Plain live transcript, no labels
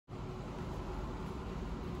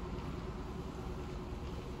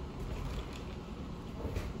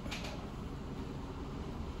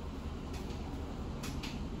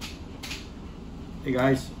Hey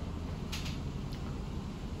guys,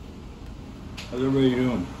 how's everybody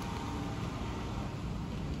doing?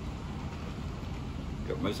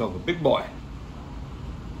 Got myself a big boy.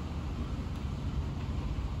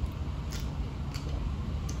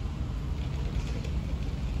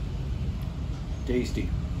 Tasty.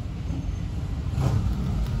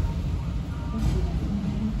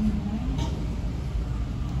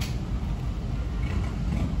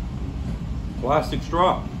 Plastic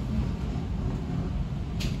straw.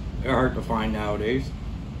 They're hard to find nowadays.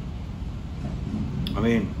 I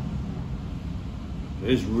mean,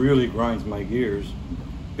 this really grinds my gears.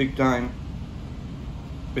 Big time.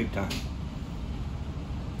 Big time.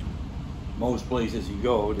 Most places you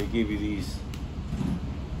go, they give you these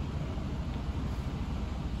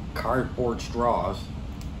cardboard straws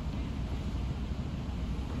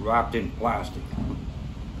wrapped in plastic.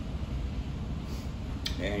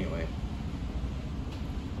 Anyway,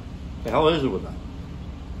 the hell is it with that?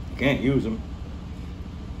 You can't use them.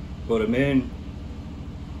 Put them in.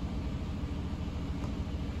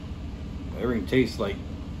 Everything tastes like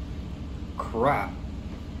crap.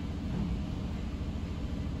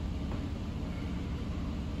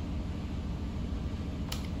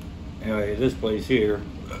 Anyway, this place here,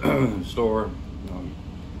 store,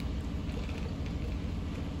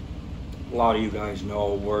 a lot of you guys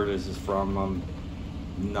know where this is from. I'm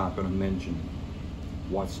not going to mention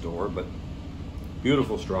what store, but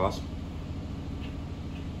beautiful straws.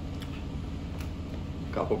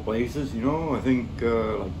 A couple places, you know, I think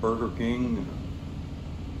like Burger King.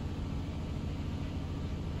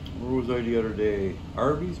 Where was I the other day?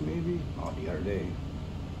 Arby's maybe? Not the other day.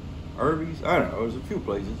 Arby's? I don't know, there's a few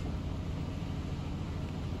places.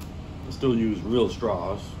 I still use real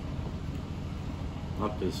straws.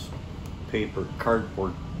 Not this paper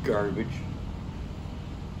cardboard garbage.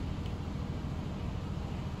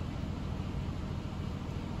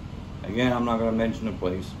 Again, I'm not going to mention the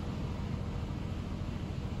place.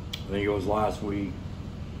 I think it was last week.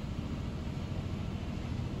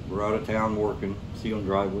 We're out of town working, sealing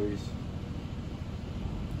driveways.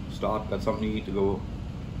 Stopped, got something to eat to go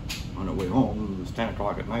on the way home. It was 10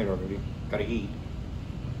 o'clock at night already. Gotta eat.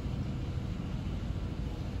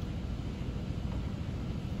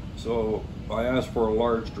 So I asked for a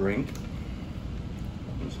large drink.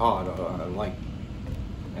 It was hot, I like.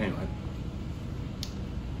 Anyway.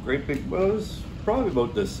 Great big, well, it was probably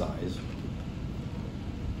about this size.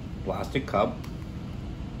 Plastic cup.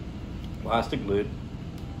 Plastic lid.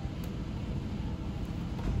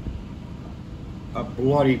 A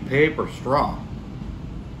bloody paper straw.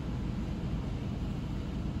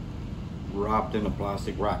 Wrapped in a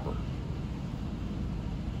plastic wrapper.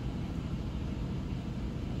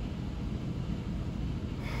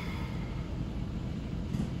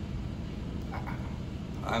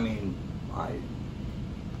 I mean, I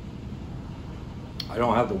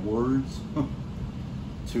don't have the words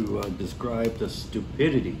to describe the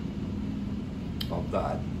stupidity of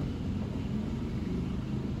that.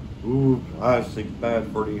 Ooh, plastic's bad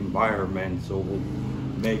for the environment, so we'll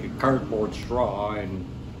make a cardboard straw and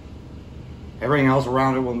everything else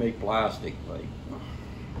around it will make plastic. Like,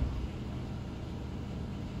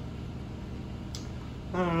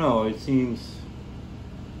 I don't know, it seems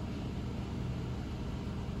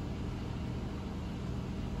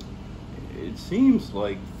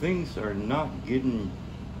like things are not getting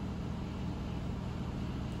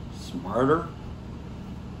smarter,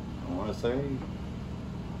 I want to say.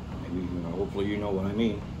 Maybe, hopefully you know what I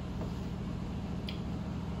mean.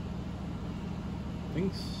 I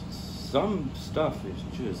think some stuff is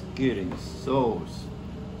just getting so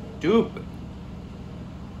stupid.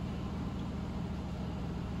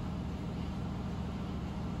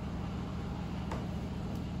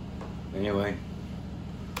 Anyway,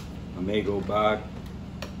 I may go back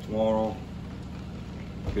tomorrow,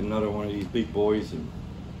 get another one of these big boys and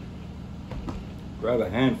grab a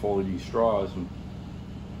handful of these straws and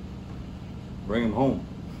bring them home.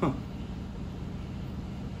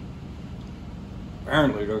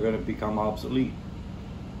 Apparently they're going to become obsolete.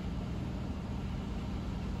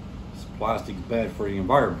 Plastic's bad for the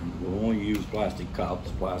environment. We'll only use plastic cups,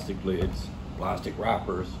 plastic lids, plastic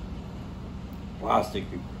wrappers, plastic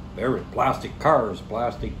cars,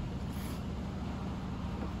 plastic,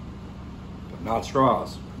 but not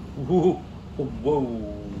straws. Whoa,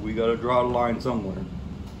 we got to draw the line somewhere.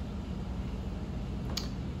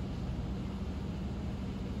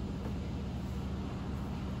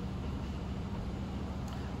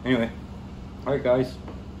 Anyway, alright guys,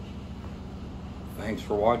 thanks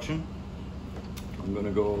for watching. I'm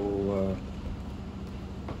gonna go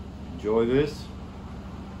enjoy this.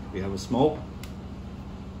 We have a smoke.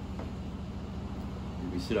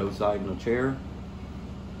 We sit outside in a chair.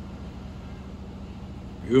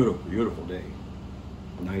 Beautiful, beautiful day.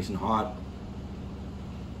 Nice and hot.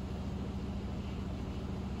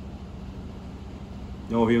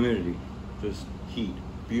 No humidity, just heat.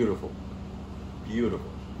 Beautiful,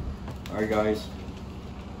 beautiful. All right, guys,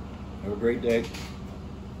 have a great day.